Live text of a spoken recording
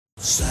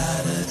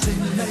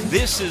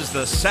This is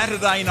the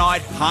Saturday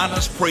Night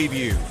Harness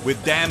Preview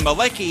with Dan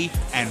Mielicki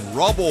and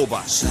Rob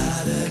Auber.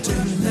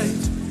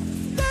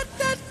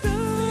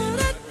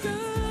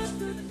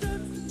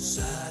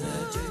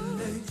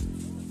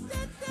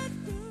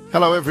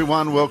 Hello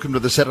everyone, welcome to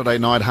the Saturday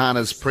Night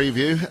Harness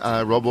Preview.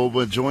 Rob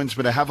Auber joins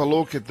me to have a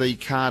look at the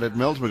card at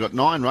Melton. We've got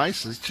 9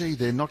 races. Gee,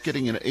 they're not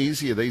getting any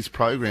easier, these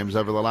programs,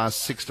 over the last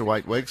 6 to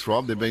 8 weeks,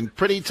 Rob. They've been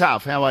pretty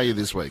tough. How are you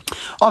this week?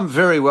 I'm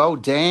very well,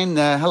 Dan.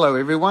 Hello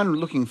everyone.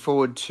 Looking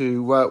forward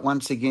to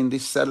once again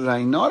this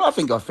Saturday night. I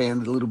think I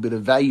found a little bit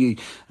of value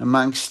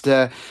amongst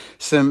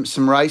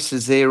some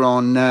races there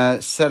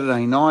on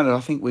Saturday night. I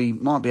think we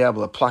might be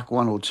able to pluck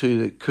one or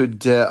two that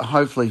could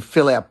hopefully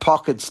fill our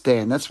pockets,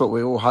 Dan. That's what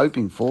we're all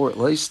hoping for, at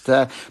least.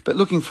 But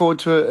looking forward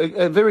to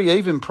a very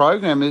even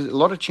program. There's a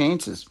lot of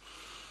chances.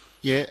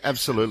 Yeah,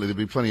 absolutely. There'll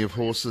be plenty of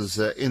horses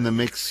in the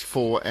mix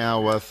for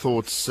our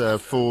thoughts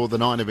for the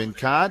 9-event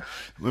card.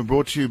 We're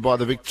brought to you by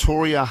the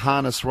Victoria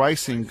Harness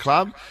Racing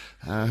Club,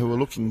 who are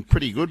looking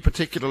pretty good,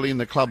 particularly in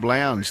the club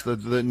lounge,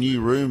 the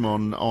new room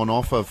on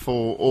offer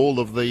for all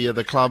of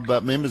the club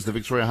members, the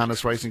Victoria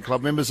Harness Racing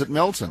Club members at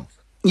Melton.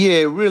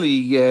 Yeah, really.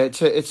 Yeah,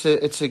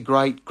 it's a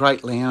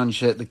great lounge.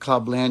 The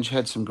club lounge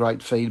had some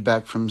great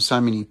feedback from so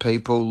many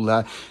people,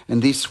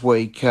 and this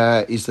week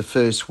is the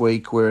first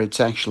week where it's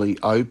actually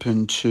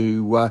open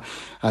to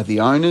the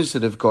owners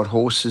that have got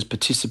horses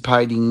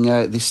participating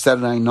this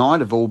Saturday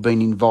night. Have all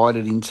been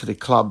invited into the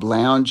club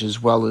lounge,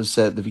 as well as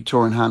the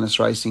Victorian Harness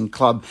Racing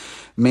Club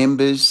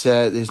members.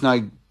 There's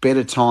no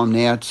better time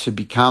now to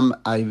become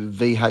a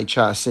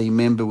VHRC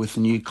member with the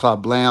new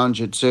club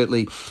lounge. It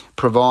certainly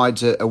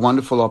provides a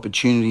wonderful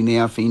opportunity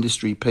now for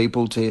industry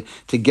people to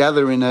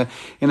gather in a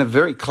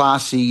very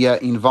classy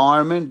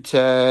environment,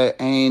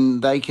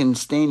 and they can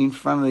stand in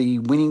front of the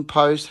winning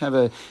post, have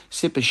a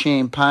sip of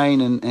champagne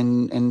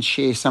and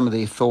share some of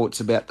their thoughts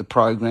about the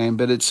program.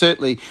 But it's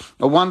certainly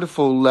a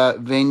wonderful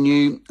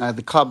venue,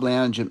 the club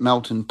lounge at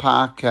Melton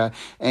Park,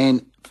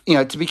 and you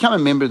know, to become a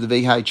member of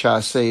the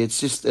VHRC, it's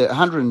just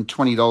 $120,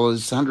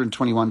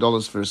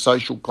 $121 for a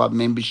social club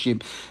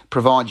membership,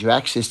 provides you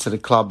access to the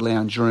club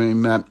lounge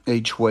room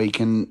each week.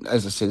 And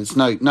as I said, it's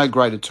no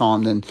greater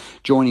time than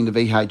joining the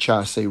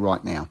VHRC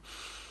right now.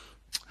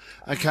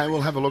 Okay, we'll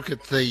have a look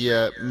at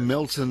the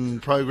Melton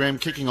program,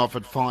 kicking off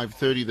at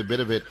 5:30. The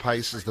Better Bet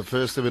Pace is the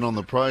first event on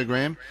the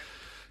program.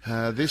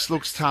 This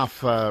looks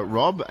tough,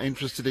 Rob.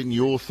 Interested in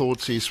your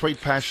thoughts here. Sweet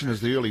Passion is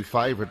the early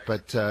favourite,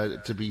 but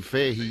to be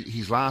fair,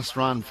 his last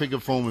run, figure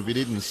form, if you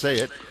didn't see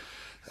it,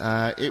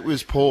 it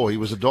was poor. He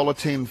was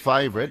 $1.10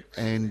 favourite,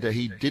 and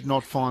he did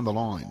not find the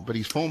line. But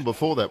his form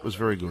before that was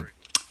very good.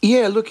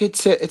 Yeah, look,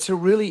 it's a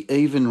really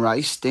even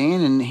race,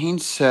 Dan, and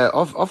hence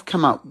I've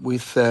come up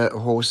with a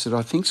horse that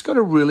I think's got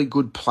a really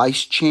good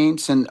place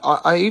chance, and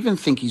I even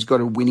think he's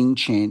got a winning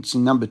chance.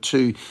 In number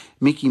 2,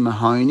 Mickey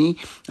Mahoney,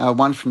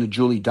 one from the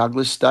Julie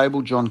Douglas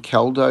stable, John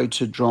Caldo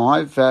to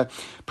drive,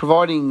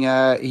 providing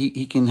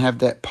he can have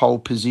that pole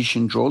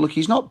position draw. Look,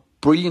 he's not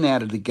brilliant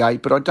out of the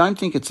gate, but I don't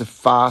think it's a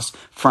fast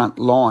front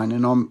line,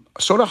 and I'm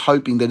sort of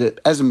hoping that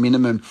as a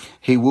minimum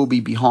he will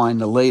be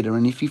behind the leader,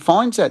 and if he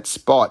finds that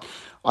spot,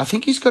 I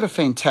think he's got a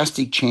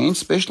fantastic chance,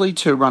 especially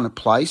to run a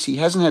place. He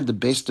hasn't had the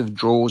best of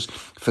draws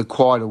for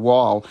quite a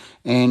while.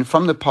 And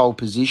from the pole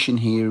position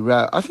here,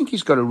 I think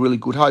he's got a really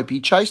good hope. He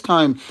chased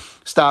home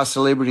Star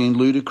Celebrity and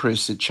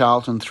Ludacris at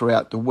Charlton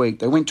throughout the week.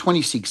 They went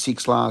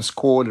 26-6 last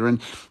quarter.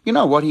 And you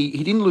know what? He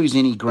didn't lose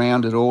any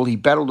ground at all. He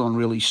battled on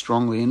really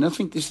strongly. And I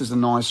think this is a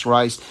nice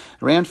race.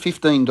 Around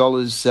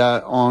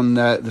 $15 on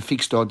the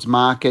fixed odds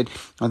market.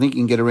 I think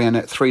you can get around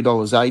at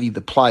 $3.80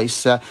 the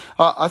place.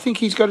 I think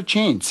he's got a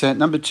chance.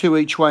 Number 2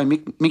 each way,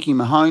 Mickey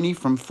Mahoney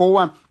from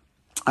 4.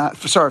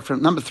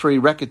 From number 3,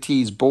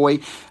 Racketeer's Boy,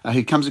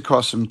 who comes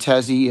across from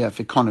Tassie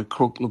for Connor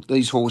Crook. Look,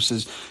 these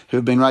horses who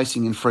have been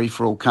racing in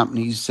free-for-all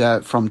companies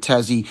from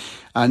Tassie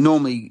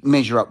normally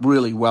measure up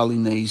really well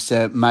in these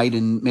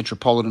maiden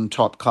Metropolitan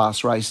type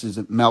class races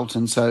at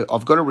Melton. So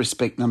I've got to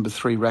respect number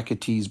 3,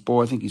 Racketeer's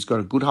Boy. I think he's got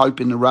a good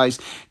hope in the race.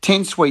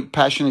 10, Sweet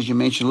Passion, as you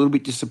mentioned, a little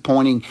bit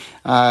disappointing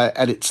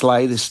at its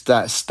latest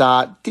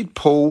start. Did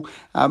pull.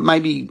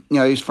 Maybe,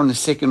 he's from the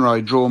second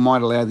row draw,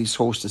 might allow this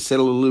horse to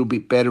settle a little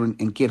bit better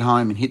and get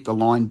home and hit the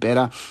line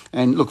better.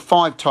 And look,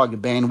 5, Tiger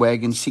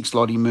Bandwagon, 6,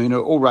 Lottie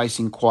Mooner, all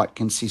racing quite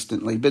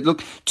consistently. But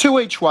look, 2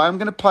 each way. I'm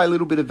going to play a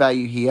little bit of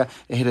value here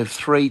ahead of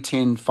 3,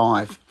 10,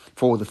 5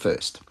 for the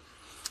first.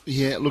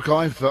 Yeah, look,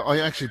 I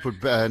actually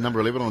put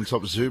number 11 on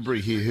top, Zubri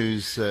here,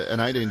 who's an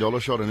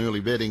 $18 shot in early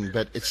betting,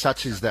 but it's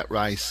such as that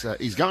race.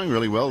 He's going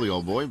really well, the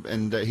old boy,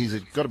 and he's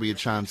got to be a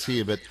chance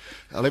here. But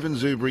 11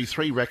 Zubri,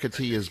 3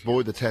 Racketeer's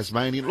Boy, the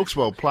Tasmanian, looks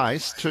well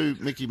placed. 2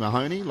 Mickey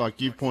Mahoney, like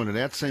you've pointed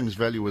out, seems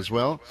value as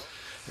well.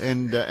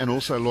 And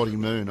also Lottie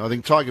Moon. I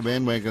think Tiger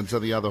Bandwagon's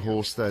the other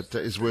horse that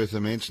is worth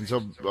a mention.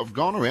 So I've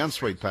gone around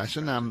Sweet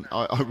Passion.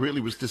 I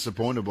really was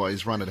disappointed by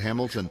his run at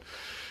Hamilton.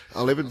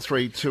 11,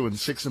 3, 2 and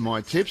 6 are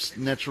my tips.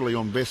 Naturally,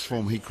 on best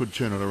form, he could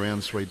turn it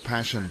around, Sweet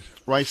Passion.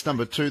 Race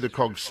number 2, the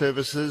Cog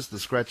Services. The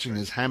scratching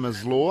is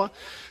Hammer's Law.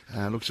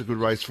 Looks a good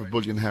race for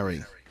Bullion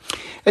Harry.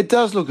 It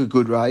does look a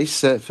good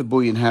race for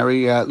Boy and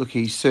Harry. Look,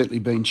 he's certainly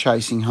been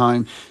chasing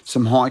home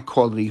some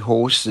high-quality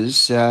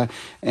horses,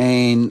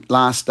 and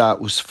last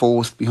start was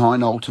fourth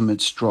behind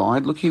Ultimate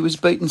Stride. Look, he was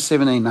beaten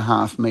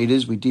 17.5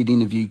 metres. We did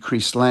interview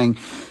Chris Lang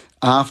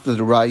after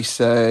the race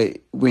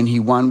when he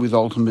won with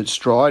Ultimate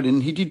Stride,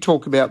 and he did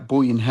talk about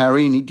Boy and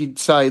Harry, and he did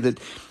say that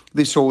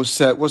this horse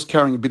was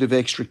carrying a bit of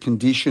extra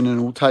condition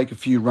and will take a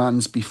few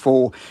runs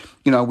before,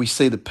 we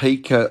see the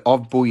peak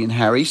of Boy and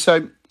Harry.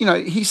 So,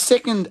 he's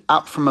second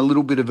up from a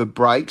little bit of a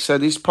break, so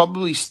there's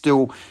probably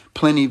still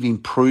plenty of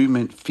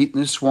improvement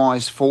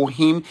fitness-wise for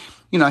him.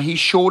 He's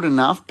short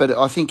enough, but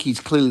I think he's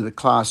clearly the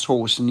class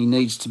horse and he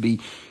needs to be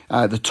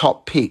the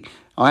top pick.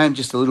 I am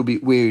just a little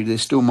bit wary. There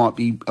still might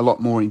be a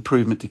lot more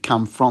improvement to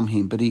come from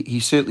him, but he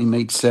certainly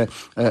meets a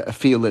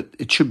feel that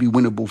it should be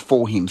winnable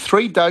for him.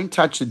 3, Don't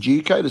Touch the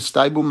Duco, the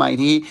stablemate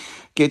here,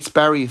 gets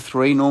barrier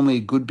 3, normally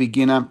a good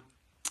beginner.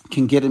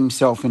 Can get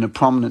himself in a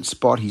prominent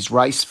spot. He's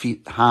race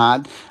fit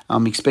hard.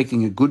 I'm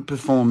expecting a good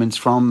performance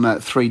from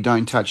 3,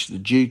 Don't Touch the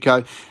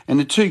Duco. And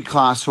the 2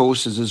 class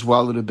horses as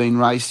well that have been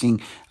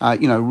racing,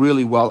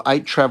 really well.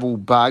 8, Travel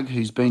Bug,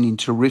 who's been in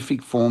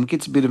terrific form,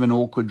 gets a bit of an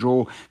awkward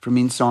draw from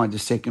inside the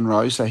second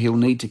row, so he'll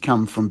need to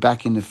come from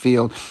back in the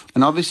field.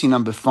 And obviously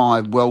number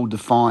 5, Well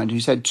Defined,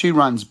 who's had 2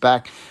 runs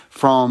back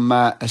from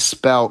a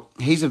spell.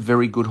 He's a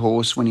very good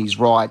horse when he's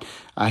right.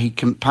 He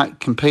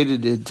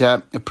competed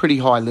at a pretty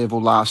high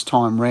level last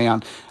time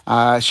round.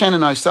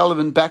 Shannon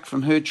O'Sullivan, back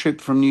from her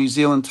trip from New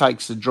Zealand,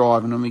 takes the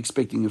drive, and I'm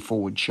expecting a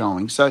forward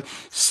showing. So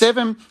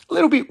 7, a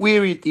little bit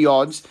weary at the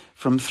odds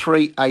from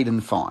 3, 8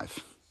 and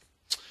 5.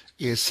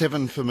 Yeah,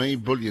 7 for me,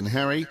 Bullion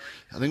Harry.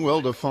 I think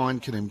Well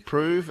Defined can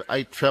improve.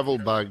 8, Travel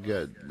Bug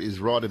is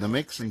right in the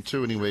mix, and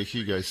 2 Anywhere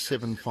Hugo,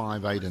 7,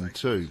 5, 8 and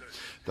 2.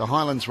 The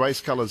Highlands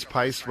Race Colours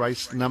Pace,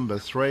 race number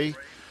 3.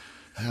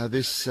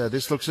 This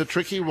looks a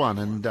tricky one,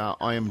 and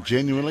I am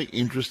genuinely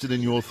interested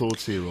in your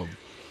thoughts here, Rob.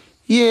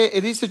 Yeah,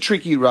 it is a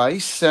tricky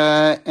race,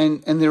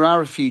 and there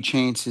are a few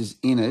chances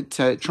in it.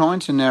 Trying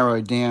to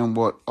narrow down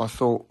what I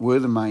thought were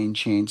the main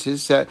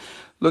chances.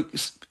 Look,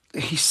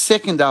 he's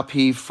second up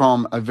here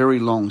from a very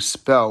long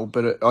spell,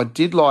 but I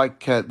did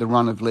like the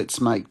run of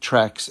Let's Make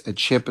Tracks at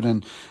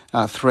Shepparton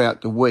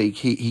throughout the week.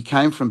 He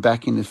came from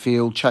back in the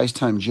field, chased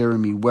home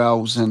Jeremy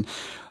Wells, and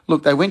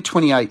look, they went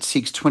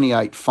 28-6,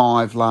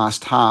 28-5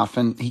 last half,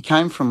 and he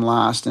came from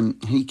last,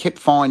 and he kept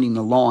finding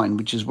the line,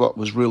 which is what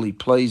was really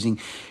pleasing.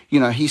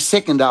 He's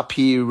second up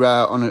here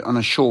on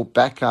a short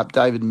backup.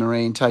 David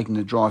Moran taking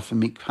the drive for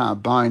Mick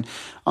Harbone.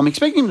 I'm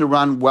expecting him to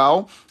run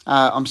well.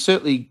 I'm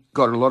certainly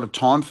got a lot of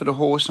time for the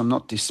horse. I'm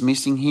not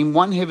dismissing him.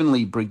 1,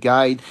 Heavenly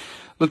Brigade.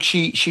 Look,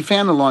 she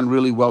found the line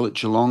really well at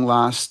Geelong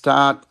last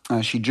start.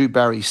 She drew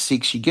barrier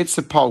 6. She gets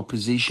the pole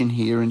position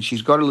here, and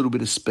she's got a little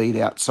bit of speed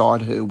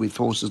outside her with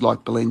horses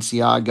like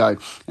Balenciago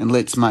and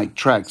Let's Make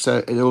Tracks.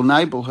 So it'll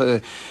enable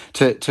her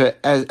to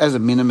as a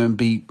minimum,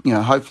 be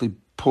hopefully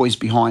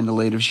poised behind the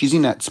leader. If she's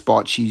in that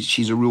spot,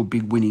 she's a real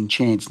big winning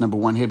chance. Number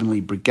 1,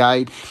 Heavenly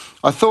Brigade.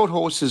 I thought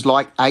horses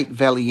like 8,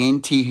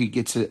 Valiente, who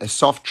gets a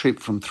soft trip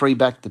from 3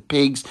 back to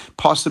pegs,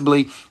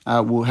 possibly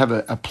will have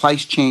a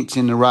place chance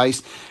in the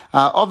race.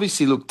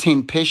 Obviously, look,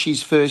 10,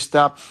 Pesci's first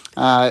up,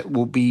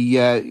 will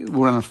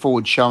run a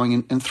forward showing,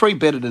 and 3,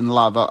 Better Than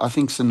Love, I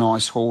think's a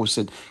nice horse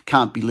that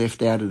can't be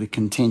left out of the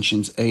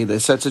contentions either.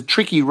 So it's a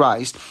tricky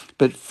race,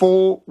 but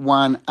 4,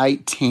 1,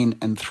 8, 10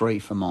 and 3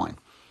 for mine.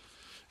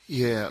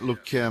 Yeah,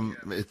 look,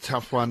 a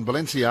tough one.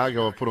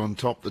 Balenciago I put on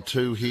top, the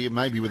 2 here,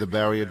 maybe with a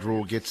barrier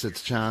draw gets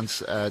its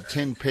chance.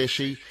 10,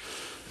 Pesci.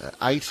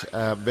 8,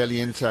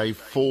 Valiente,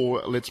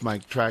 4, Let's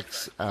Make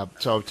Tracks.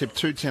 So I've tipped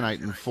 2, 10,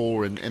 8 and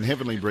 4, and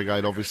Heavenly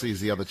Brigade obviously is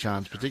the other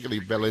chance,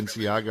 particularly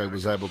Balenciago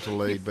was able to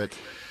lead, but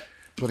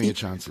plenty of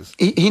chances.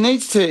 He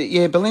needs to,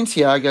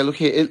 Balenciago,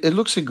 look, it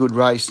looks a good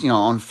race,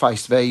 on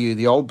face value,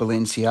 the old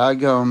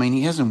Balenciago. I mean,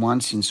 he hasn't won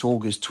since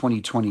August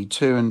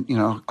 2022, and,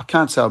 I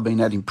can't say I've been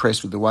that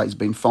impressed with the way he's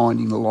been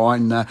finding the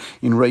line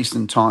in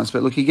recent times,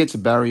 but look, he gets a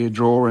barrier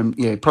draw and,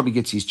 probably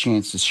gets his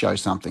chance to show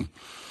something.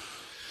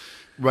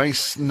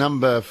 Race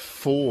number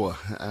 4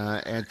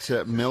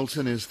 at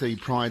Melton is the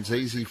Pride's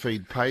Easy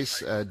Feed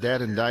Pace.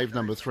 Dad and Dave,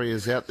 number 3,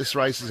 is out. This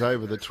race is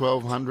over the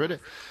 1200.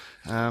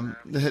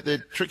 They're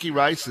tricky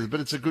races, but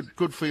it's a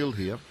good field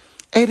here.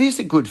 It is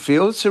a good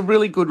field. It's a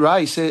really good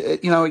race.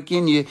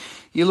 Again,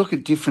 you look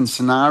at different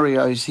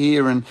scenarios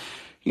here, and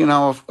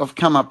I've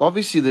come up.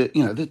 Obviously,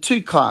 the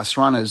 2 class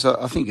runners.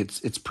 I think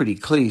it's pretty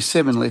clear.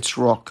 7, Let's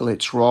Rock,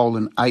 Let's Roll,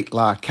 and 8,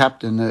 La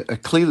Captain are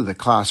clearly the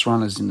class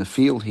runners in the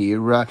field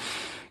here.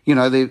 They're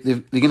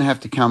going to have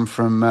to come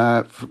from,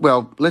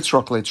 Let's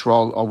Rock, Let's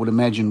Roll, I would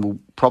imagine, will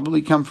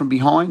probably come from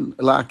behind.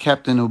 La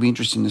Captain, will be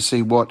interesting to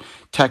see what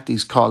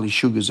tactics Kylie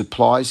Sugars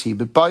applies here.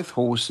 But both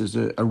horses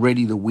are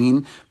ready to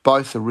win.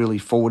 Both are really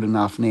forward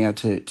enough now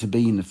to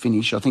be in the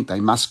finish. I think they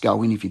must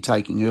go in if you're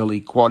taking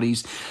early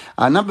quaddies.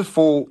 Number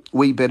 4,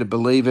 We Better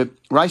Believe It,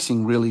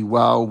 racing really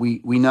well. We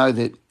know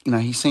that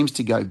he seems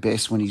to go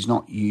best when he's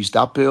not used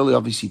up early.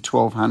 Obviously,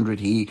 1200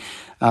 here.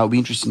 It'll be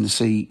interesting to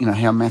see,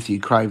 how Matthew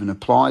Craven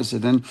applies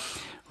it. And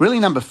really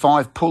number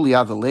 5, Pull the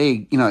Other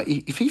Leg. You know,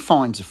 if he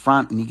finds a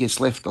front and he gets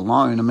left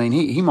alone, I mean,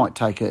 he might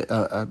take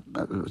a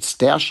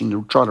stoushing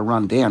to try to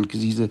run down,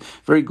 because he's a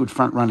very good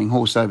front-running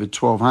horse over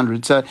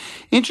 1,200. So,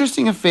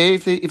 interesting affair.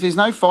 If there's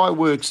no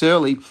fireworks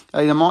early,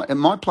 it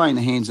might play in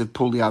the hands of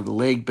Pull the Other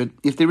Leg. But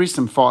if there is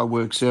some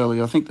fireworks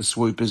early, I think the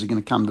swoopers are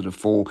going to come to the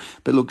fore.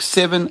 But look,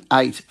 7,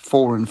 8,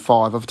 4 and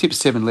 5. I've tipped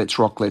 7, Let's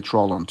Rock, Let's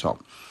Roll on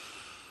top.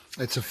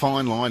 It's a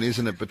fine line,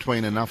 isn't it,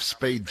 between enough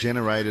speed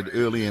generated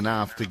early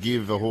enough to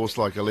give a horse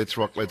like a Let's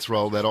Rock, Let's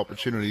Roll that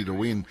opportunity to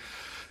win.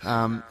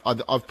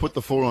 I've put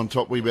the 4 on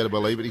top, We Better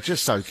Believe It. He's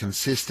just so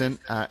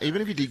consistent.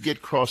 Even if he did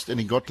get crossed and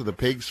he got to the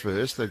pegs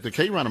first, the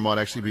key runner might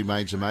actually be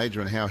Major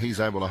and how he's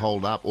able to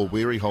hold up, or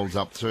where he holds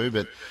up to.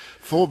 But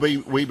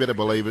 4B, We Better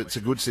Believe It. It's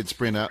a good sit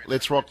sprinter.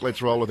 Let's Rock,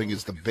 Let's Roll, I think,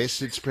 is the best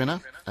sit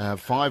sprinter.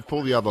 5,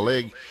 Pull the Other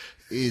Leg,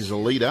 is a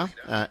leader,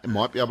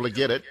 might be able to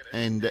get it,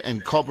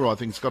 and Cobra, I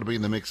think, has got to be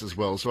in the mix as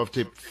well. So I've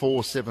tipped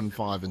 4, 7,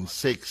 5 and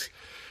 6.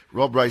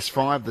 Rob, race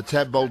 5, the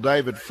Tab Bowl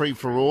David, Free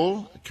for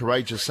All,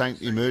 Courageous Saint,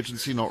 the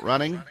Emergency, not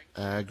running.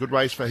 Good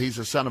race for He's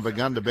a Son of a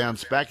Gun to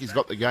bounce back. He's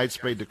got the gate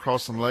speed to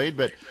cross and lead,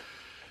 but,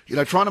 you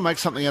know, trying to make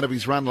something out of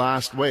his run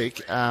last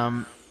week,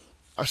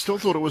 I still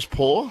thought it was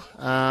poor.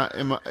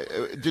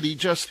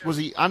 Was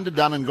he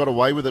underdone and got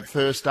away with it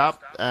first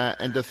up?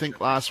 And to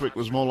think last week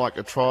was more like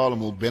a trial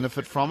and will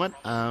benefit from it?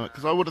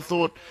 Because I would have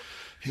thought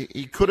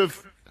he could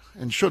have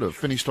and should have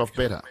finished off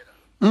better.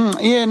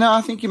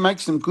 I think you make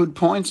some good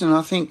points, and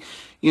I think,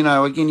 you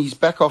know, again, he's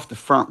back off the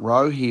front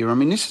row here. I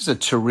mean, this is a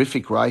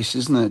terrific race,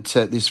 isn't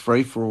it, this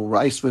free-for-all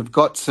race? We've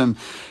got some,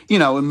 you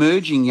know,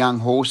 emerging young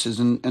horses,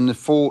 and the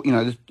 4, you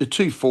know, the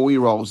 2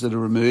 4-year-olds that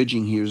are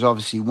emerging here is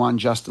obviously 1,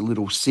 Just a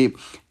Little Sip,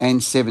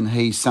 and 7,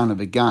 He's Son of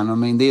a Gun. I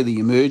mean, they're the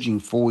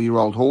emerging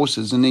 4-year-old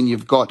horses, and then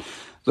you've got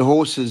the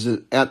horses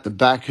out the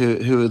back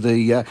who are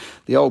the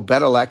old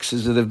battle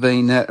axes that have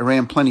been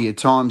around plenty of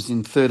times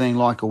in 13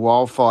 Like a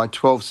Wildfire,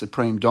 12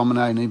 Supreme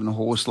Dominate, and even a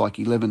horse like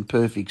 11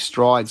 Perfect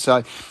Stride.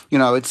 So, you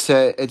know, it's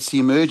the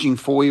emerging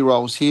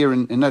 4-year-olds here,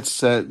 and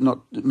that's not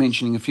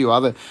mentioning a few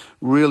other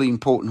really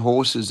important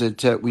horses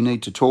that we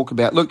need to talk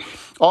about. Look,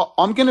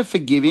 I'm going to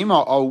forgive him.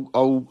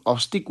 I'll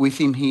stick with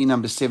him here,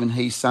 number 7,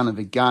 He's Son of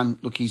a Gun.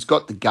 Look, he's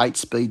got the gate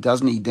speed,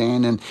 doesn't he,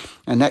 Dan?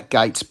 And that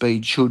gate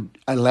speed should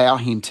allow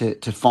him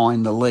to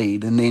find the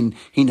lead, and then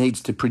he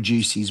needs to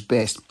produce his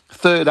best.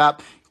 Third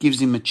up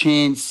gives him a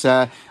chance.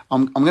 I'm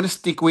going to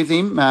stick with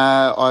him.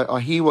 I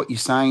hear what you're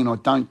saying, and I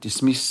don't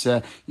dismiss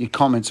your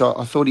comments.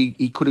 I thought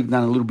he could have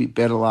done a little bit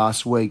better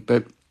last week,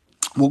 but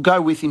we'll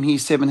go with him here,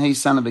 7,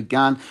 He's Son of a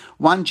Gun.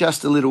 1,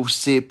 Just a Little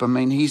Sip. I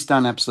mean, he's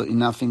done absolutely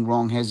nothing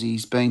wrong, has he?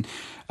 He's been,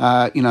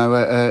 a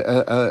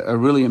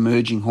really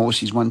emerging horse.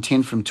 He's won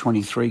 10 from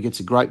 23, gets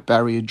a great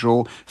barrier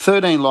draw.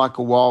 13, Like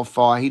a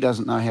Wildfire. He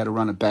doesn't know how to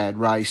run a bad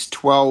race.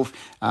 12,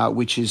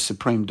 which is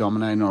Supreme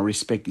Dominate, and I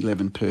respect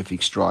 11,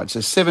 Perfect Stride.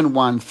 So 7,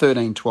 1,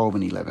 13, 12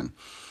 and 11.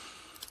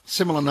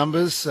 Similar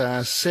numbers,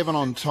 7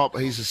 on top,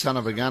 He's a Son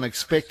of a Gun,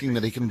 expecting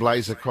that he can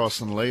blaze across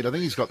and lead. I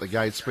think he's got the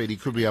gate speed. He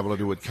could be able to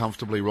do it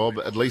comfortably, Rob,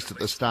 at least at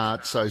the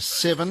start. So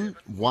 7,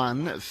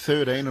 1,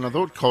 13, and I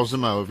thought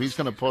Cosimo, if he's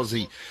going to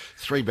posse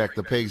 3 back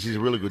the pegs, he's a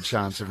really good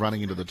chance of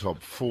running into the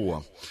top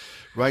 4.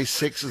 Race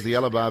 6 is the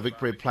Alabar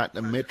Vicbred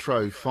Platinum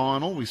Metro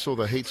Final. We saw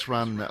the heats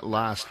run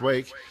last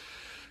week.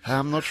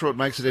 I'm not sure it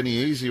makes it any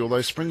easier, although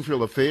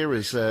Springfield Affair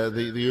is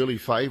the early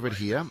favourite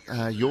here.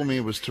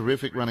 Yormere was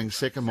terrific, running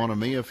second,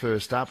 Monomia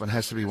first up, and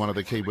has to be one of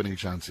the key winning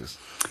chances.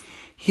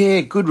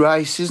 Yeah, good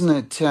race, isn't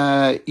it?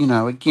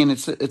 Again,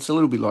 it's a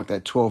little bit like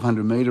that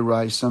 1,200 metre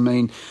race. I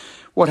mean,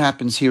 what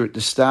happens here at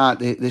the start,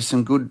 there's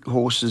some good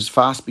horses,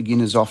 fast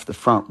beginners off the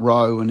front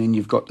row, and then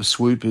you've got the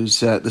swoopers.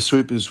 The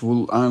swoopers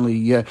will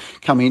only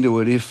come into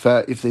it if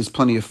there's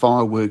plenty of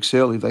fireworks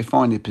early. If they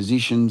find their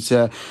positions,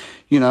 it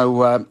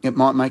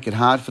might make it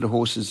hard for the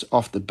horses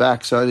off the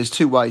back. So there's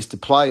 2 ways to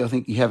play. I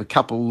think you have a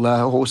couple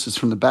horses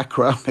from the back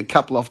row and a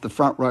couple off the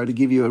front row to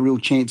give you a real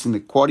chance in the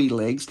quaddie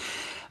legs.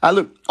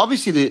 Look,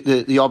 obviously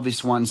the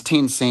obvious ones,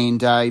 10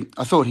 Sanday.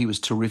 I thought he was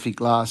terrific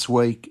last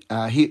week.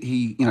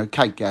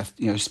 Kate Gath,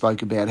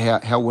 spoke about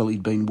how well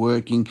he'd been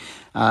working.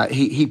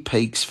 He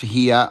peaks for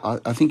here.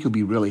 I think he'll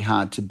be really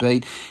hard to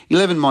beat.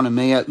 11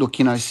 Monomia. Look,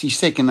 she's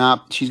second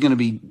up. She's going to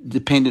be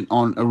dependent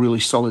on a really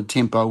solid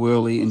tempo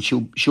early, and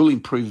she'll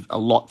improve a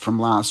lot from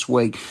last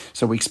week.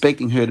 So we're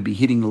expecting her to be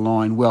hitting the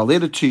line well. They're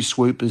the 2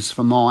 swoopers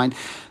for mine.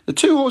 The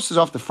 2 horses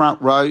off the front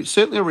row.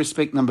 Certainly I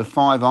respect number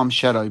 5, I'm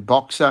Shadow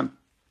Boxer,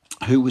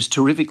 who was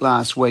terrific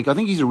last week. I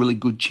think he's a really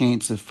good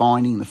chance of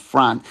finding the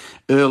front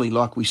early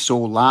like we saw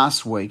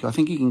last week. I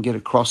think he can get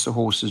across the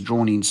horses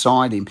drawn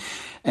inside him.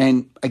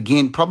 And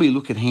again, probably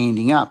look at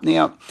handing up.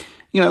 Now,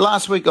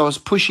 last week I was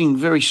pushing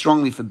very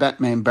strongly for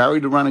Batman Barry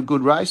to run a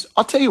good race.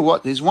 I'll tell you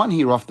what, there's one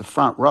here off the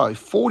front row,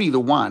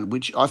 40-1,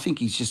 which I think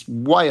he's just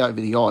way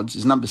over the odds,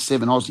 is number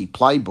 7, Aussie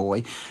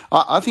Playboy.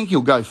 I think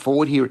he'll go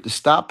forward here at the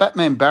start.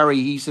 Batman Barry,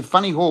 he's a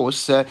funny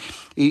horse.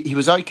 he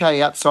was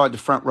okay outside the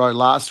front row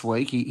last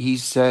week.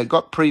 He's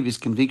got previous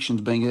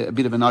convictions being a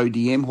bit of an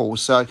ODM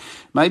horse, so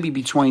maybe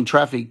between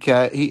traffic,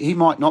 he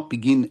might not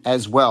begin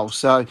as well.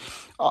 So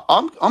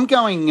I'm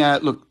going,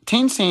 look,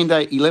 10 Sande,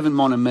 11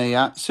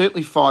 Monomia,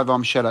 certainly 5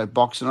 I'm Shadow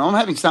Box, and I'm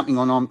having something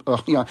on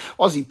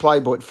Aussie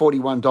Playboy at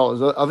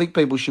 $41. I think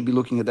people should be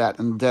looking at that,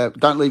 and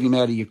don't leave him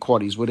out of your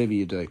quaddies, whatever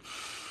you do.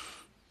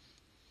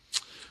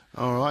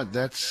 All right,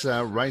 that's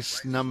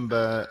race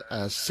number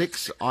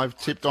 6. I've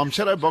tipped. I'm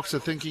Shadow Boxer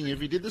thinking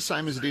if he did the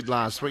same as he did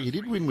last week, he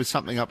did win with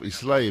something up his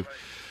sleeve.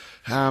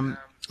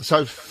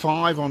 So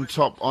 5 on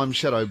top, I'm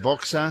Shadow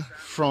Boxer.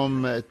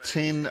 From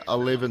 10,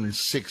 11,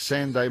 6,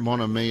 Sande,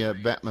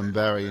 Monomia, Batman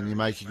Barry, and you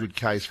make a good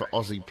case for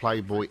Aussie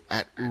Playboy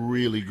at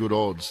really good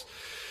odds.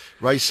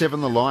 Race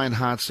 7, the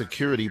Lionheart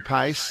Security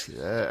Pace.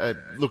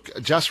 Look,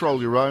 Just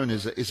Roll Your Own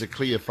is a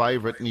clear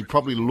favourite, and he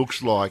probably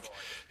looks like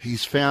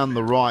he's found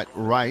the right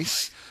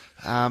race.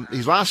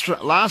 His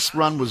last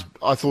run was,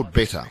 I thought,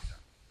 better.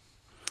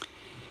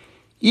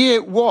 Yeah,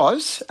 it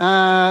was.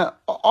 I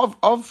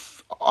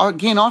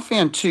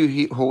found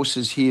 2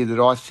 horses here that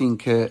I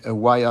think are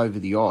way over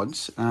the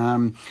odds.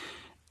 And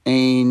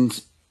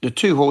the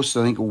 2 horses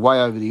I think are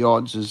way over the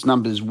odds is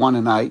numbers 1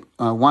 and 8,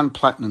 1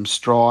 Platinum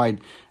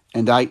Stride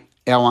and 8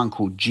 Our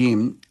Uncle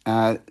Jim.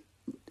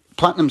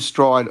 Platinum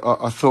Stride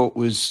I thought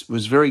was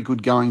very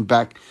good going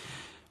back.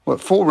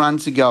 4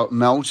 runs ago at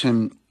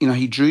Melton,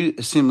 he drew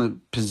a similar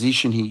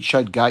position. He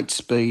showed gate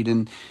speed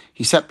and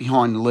he sat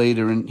behind the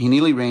leader and he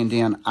nearly ran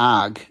down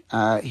Arg.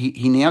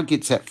 He now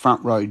gets that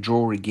front row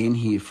draw again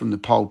here from the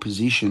pole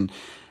position.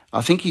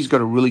 I think he's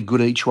got a really good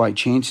each-way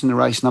chance in the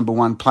race, number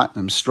 1,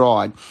 Platinum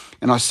Stride.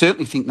 And I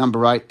certainly think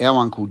number 8, Our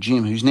Uncle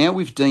Jim, who's now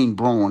with Dean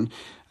Braun,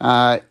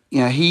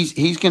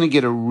 he's going to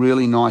get a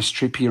really nice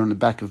trip here on the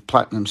back of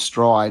Platinum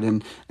Stride.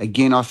 And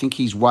again, I think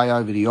he's way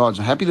over the odds.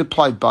 I'm happy to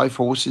play both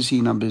horses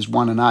here, numbers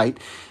 1 and 8.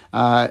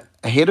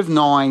 Ahead of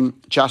 9,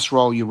 Just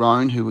Roll Your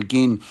Own, who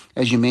again,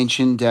 as you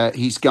mentioned,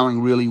 he's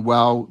going really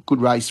well.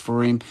 Good race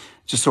for him.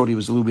 Just thought he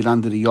was a little bit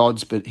under the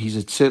odds, but he's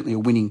certainly a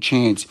winning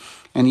chance.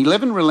 And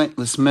 11,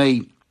 Relentless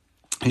Me,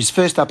 who's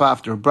first up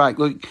after a break.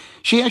 Look,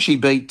 she actually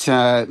beat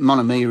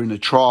Monomia in a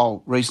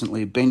trial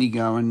recently at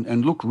Bendigo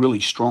and looked really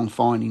strong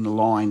finding the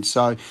line.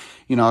 So,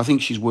 I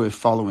think she's worth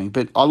following.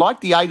 But I like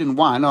the 8 and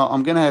 1.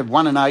 I'm going to have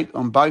 1 and 8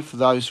 on both of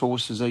those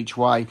horses each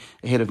way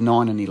ahead of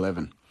 9 and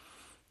 11.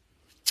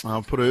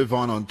 I'll put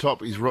Irvine on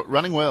top. He's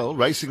running well,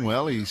 racing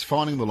well. He's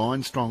finding the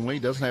line strongly.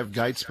 Doesn't have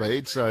gate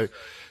speed, so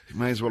he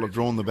may as well have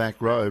drawn the back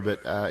row.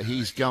 But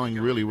he's going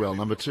really well.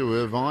 Number 2,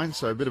 Irvine.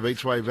 So a bit of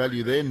each way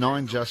value there.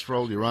 9, Just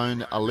Roll Your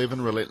Own.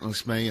 11,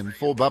 Relentless Me. And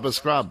 4, Bubba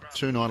Scrub.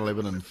 2, 9,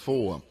 11 and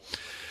 4.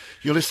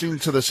 You're listening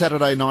to the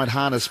Saturday Night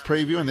Harness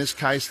preview. In this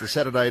case, the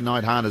Saturday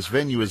Night Harness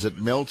venue is at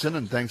Melton,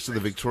 and thanks to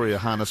the Victoria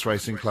Harness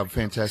Racing Club,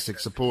 fantastic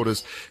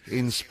supporters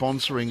in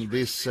sponsoring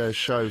this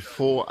show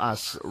for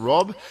us,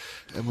 Rob.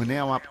 And we're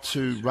now up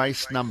to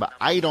race number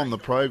 8 on the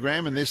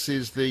program, and this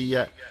is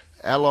the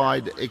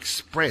Allied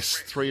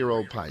Express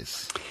 3-year-old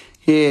pace.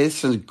 Yeah,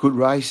 it's a good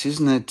race,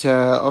 isn't it?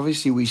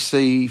 Obviously, we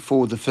see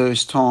for the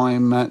first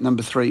time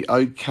number 3,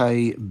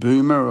 OK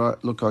Boomer.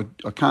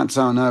 I can't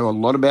say I know a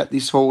lot about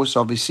this horse.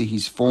 Obviously,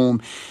 his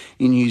form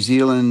in New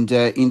Zealand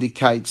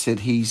indicates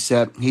that he's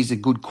a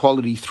good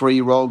quality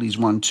 3-year-old. He's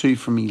won 2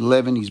 from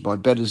 11. He's by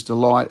Better's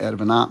Delight out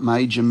of an Art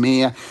Major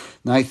mare.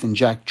 Nathan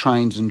Jack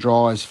trains and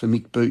drives for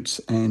Mick Boots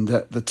and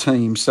the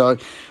team. So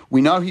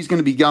we know he's going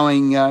to be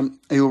going.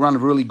 He'll run a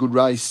really good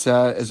race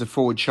as a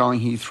forward showing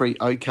here, 3,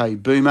 OK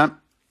Boomer.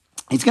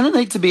 He's going to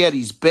need to be at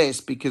his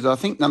best because I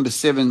think number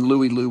 7,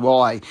 Louis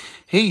Luai,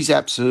 he's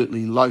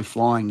absolutely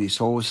low-flying, this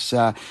horse.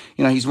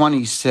 He's won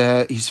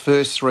his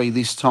first 3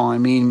 this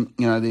time in.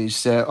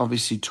 There's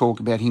obviously talk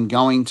about him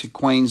going to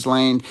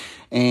Queensland.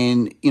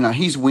 And,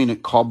 his win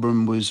at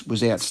Cobram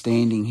was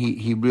outstanding.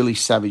 He really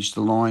savaged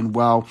the line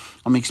well.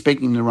 I'm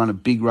expecting him to run a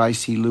big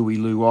race here, Louis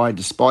Luai,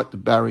 despite the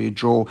barrier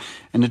draw.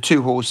 And the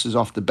 2 horses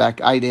off the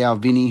back, 8 Hour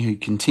Vinny, who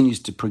continues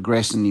to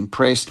progress and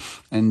impress,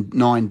 and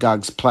 9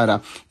 Doug's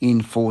Platter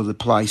in for the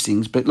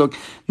placings. But look,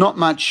 not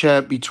much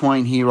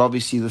between here,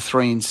 obviously, the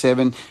 3 and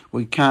 7.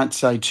 We can't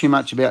say too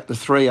much about the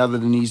 3 other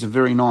than he's a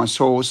very nice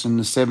horse, and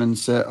the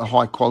 7's a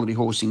high-quality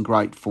horse in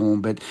great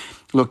form. But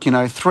look,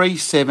 3,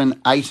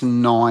 7, 8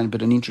 and 9,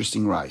 but an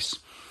interesting race.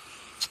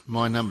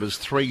 My numbers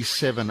 3,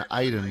 7,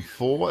 8 and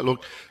 4.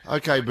 Look,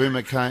 OK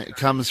Boomer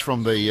comes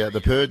from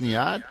the Purdon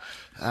yard.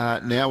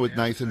 Now with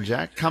Nathan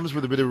Jack, comes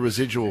with a bit of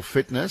residual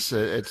fitness.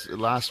 It's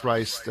last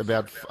raced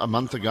about a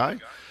month ago.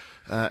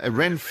 It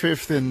ran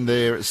 5th in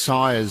their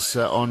sires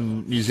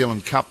on New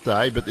Zealand Cup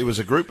Day, but there was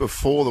a group of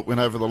 4 that went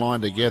over the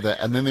line together,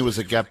 and then there was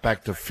a gap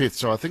back to 5th.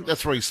 So I think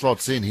that's where he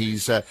slots in.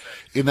 He's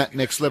in that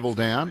next level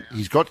down.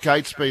 He's got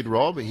gate speed,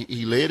 Rob.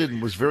 He led it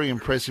and was very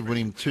impressive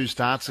winning 2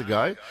 starts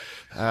ago.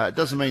 It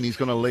doesn't mean he's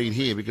going to lead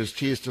here because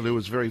Cheers to Lou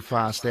was very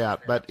fast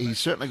out, but he's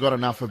certainly got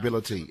enough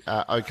ability,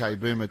 OK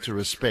Boomer, to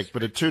respect.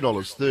 But at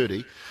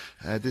 $2.30,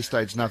 at this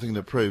stage, nothing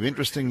to prove.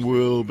 Interesting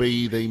will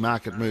be the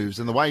market moves.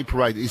 And the way he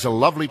parades, he's a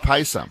lovely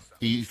pacer.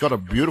 he's got a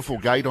beautiful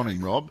gait on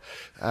him, Rob,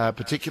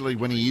 particularly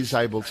when he is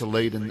able to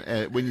lead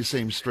and when you see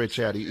him stretch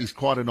out. He's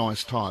quite a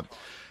nice type.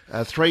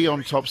 3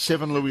 on top,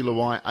 7 Louis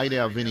Luai, 8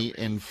 Our Vinny,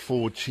 and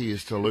 4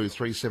 Cheers to Lou,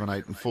 3, 7,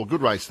 8, and 4.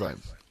 Good race, though.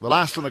 The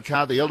last on the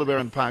card, the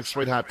Aldebaran Park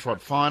Sweetheart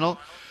Trot Final.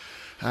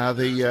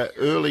 The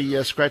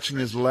early scratching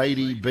is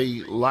Lady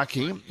Be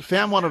Lucky.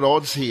 Found one at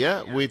odds here,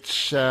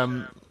 which,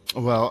 I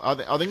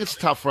think it's a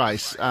tough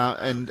race.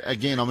 And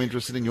again, I'm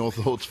interested in your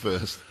thoughts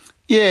first.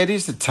 Yeah, it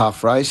is a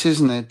tough race,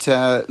 isn't it?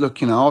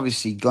 Look,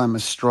 obviously Glamour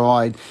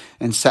Stride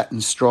and Satin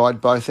Stride,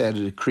 both out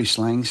of the Chris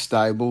Lang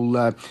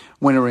stable,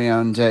 went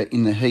around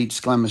in the heats.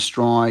 Glamour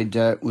Stride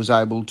was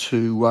able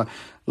to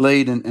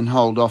lead and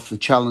hold off the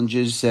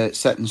challengers.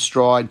 Satin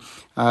Stride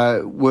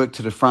worked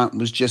to the front,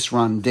 was just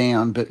run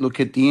down. But look,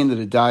 at the end of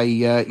the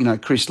day,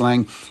 Chris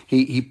Lang,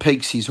 he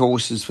peaks his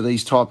horses for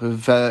these type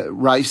of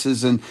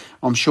races, and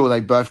I'm sure they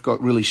both got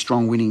really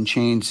strong winning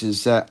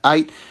chances.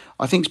 8,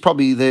 I think, is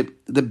probably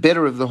the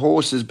better of the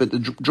horses, but the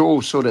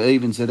draw sort of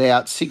evens it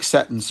out. 6,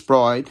 Satin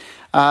Stride.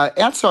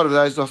 Outside of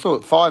those, I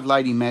thought 5,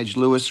 Lady Madge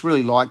Lewis.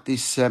 Really liked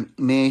this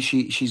mare.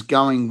 She's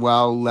going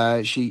well.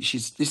 This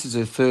is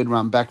her third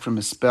run back from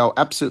a spell.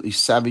 Absolutely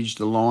savaged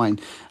the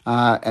line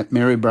at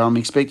Maryborough. I'm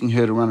expecting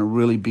her to run a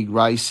really big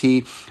race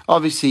here.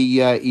 Obviously,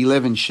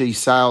 11 She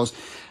Sails.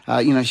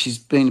 She's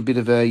been a bit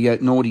of a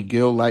naughty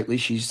girl lately.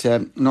 She's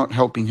not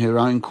helping her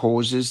own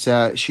causes.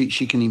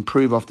 She can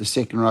improve off the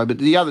second row. But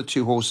the other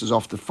 2 horses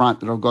off the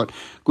front that I've got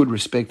good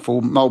respect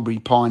for, Mulberry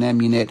Pine,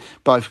 Amunet,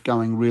 both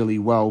going really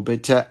well.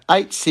 But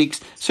 8, 6,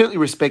 certainly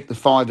respect the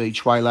 5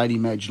 each way. Lady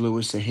Madge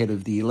Lewis ahead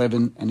of the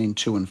 11, and then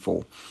 2 and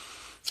 4.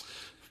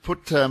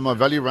 Put my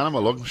value runner, my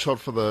long shot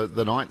for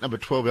the night, number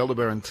 12,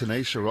 Aldebar and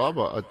Tanisha Rob.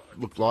 I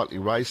look lightly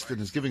raced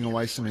and is giving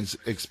away some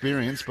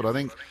experience, but I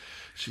think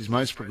she's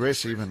most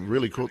progressive and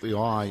really caught the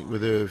eye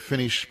with her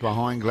finish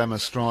behind Glamour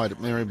Stride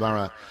at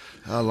Maryborough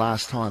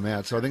last time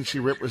out. So I think she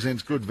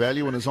represents good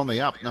value and is on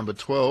the up. Number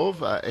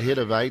 12, ahead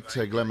of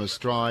 8, Glamour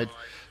Stride,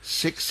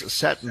 6,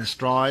 Satin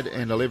Stride,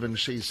 and 11,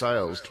 She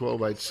Sails.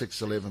 12, 8,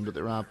 6, 11, but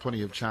there are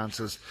plenty of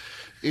chances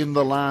in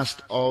the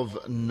last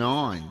of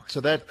 9.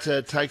 So that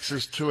takes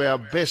us to our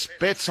best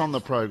bets on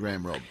the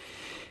program, Rob.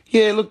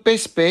 Yeah, look,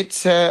 best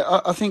bets.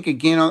 I think,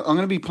 again, I'm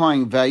going to be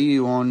playing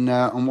value on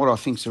what I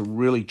think is a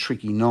really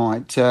tricky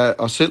night.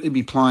 I'll certainly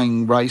be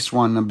playing race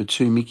 1, number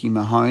 2, Mickey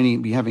Mahoney,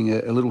 and be having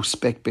a little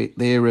spec bet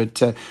there at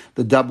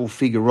the double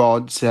figure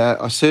odds.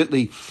 I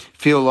certainly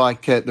feel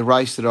like the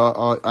race that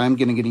I am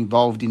going to get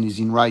involved in is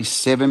in race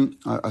 7.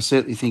 I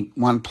certainly think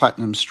 1,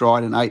 Platinum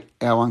Stride, and 8,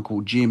 Our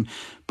Uncle Jim,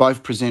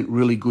 both present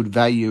really good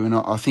value, and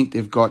I think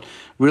they've got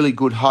really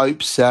good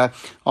hopes.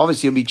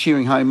 Obviously, I'll be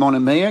cheering home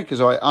Monomia because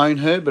I own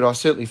her, but I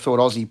certainly thought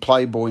Aussie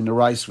Playboy in the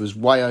race was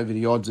way over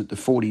the odds at the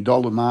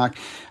 $40 mark.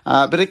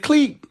 But a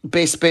clear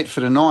best bet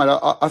for tonight.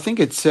 I think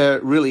it's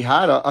really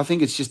hard. I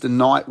think it's just a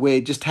night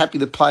where just happy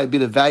to play a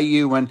bit of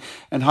value and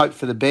hope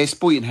for the best.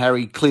 Brilliant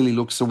Harry clearly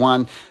looks the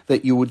one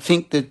that you would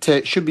think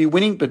that should be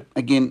winning, but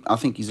again, I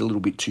think he's a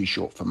little bit too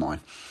short for mine.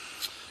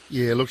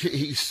 Yeah, look,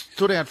 he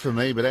stood out for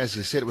me, but as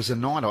you said, it was a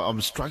night.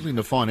 I'm struggling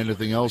to find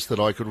anything else that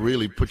I could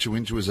really put you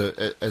into as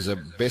a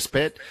best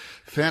bet.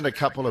 Found a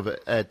couple of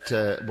at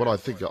what I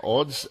think are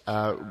odds.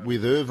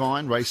 With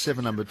Irvine, race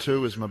 7, number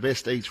 2 is my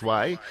best each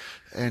way,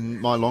 and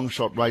my long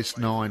shot race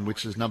 9,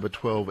 which is number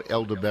 12,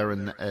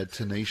 Aldebaran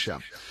Tanisha.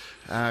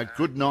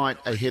 Good night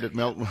ahead at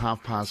Melton,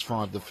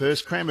 5:30. The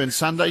first Cranbourne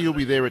Sunday, you'll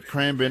be there at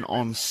Cranbourne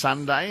on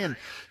Sunday, and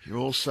you're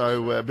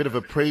also a bit of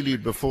a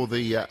prelude before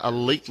the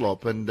Elite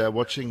Lop and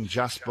watching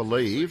Just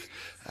Believe.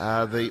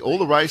 All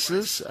the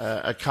races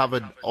are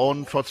covered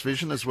on Trots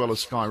Vision as well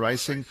as Sky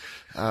Racing.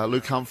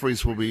 Luke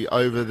Humphreys will be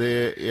over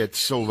there at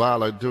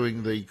Silvalo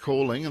doing the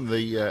calling, and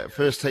the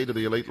first heat of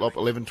the Elite Lop,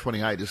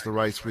 11:28, is the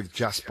race with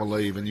Just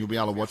Believe, and you'll be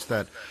able to watch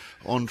that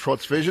on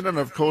Trots Vision, and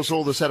of course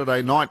all the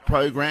Saturday night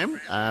program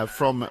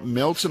from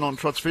Melton on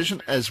Trots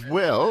Vision, as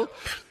well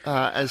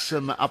as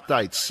some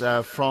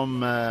updates from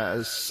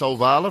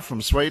Solvala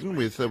from Sweden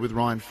with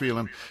Ryan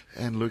Phelan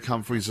and Luke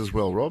Humphreys as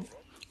well. Rob?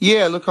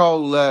 Yeah, look,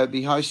 I'll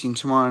be hosting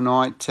tomorrow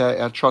night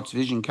our Trots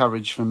Vision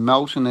coverage from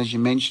Melton. As you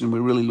mentioned,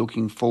 we're really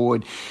looking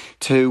forward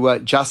to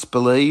Just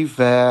Believe,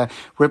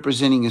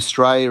 representing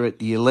Australia at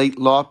the Elite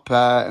Lop,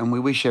 and we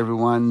wish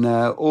everyone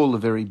all the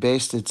very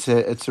best. It's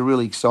a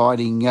really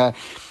exciting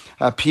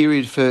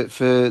period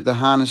for the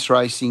harness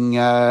racing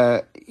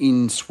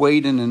in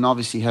Sweden, and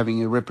obviously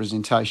having a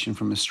representation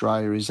from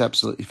Australia is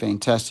absolutely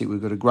fantastic.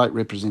 We've got a great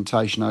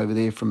representation over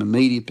there from a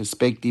media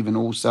perspective, and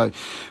also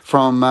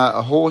from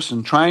a horse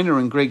and trainer,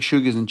 and Greg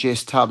Sugars and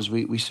Jess Tubbs.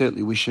 We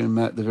certainly wish him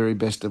the very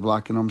best of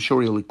luck, and I'm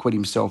sure he'll acquit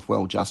himself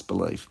well, Just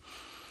Believe.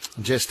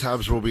 Jess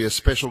Tubbs will be a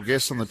special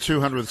guest on the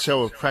 200th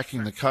show of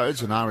Cracking the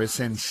Codes on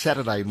RSN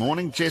Saturday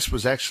morning. Jess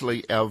was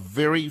actually our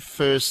very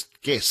first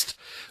guest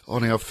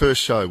on our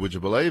first show, would you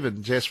believe?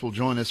 And Jess will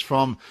join us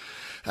from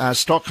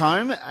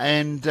Stockholm,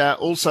 and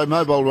also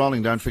mobile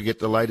rolling. Don't forget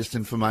the latest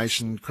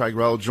information. Craig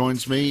Roll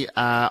joins me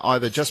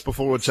either just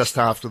before or just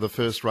after the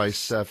first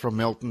race from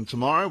Melton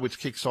tomorrow, which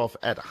kicks off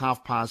at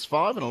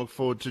 5:30. And I look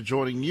forward to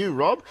joining you,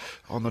 Rob,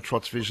 on the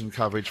Trots Vision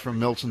coverage from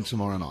Melton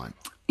tomorrow night.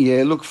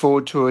 Yeah, look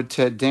forward to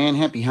it, Dan.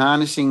 Happy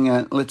harnessing.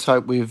 Let's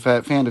hope we've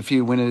found a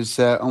few winners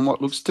on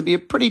what looks to be a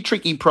pretty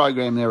tricky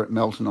program there at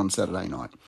Melton on Saturday night.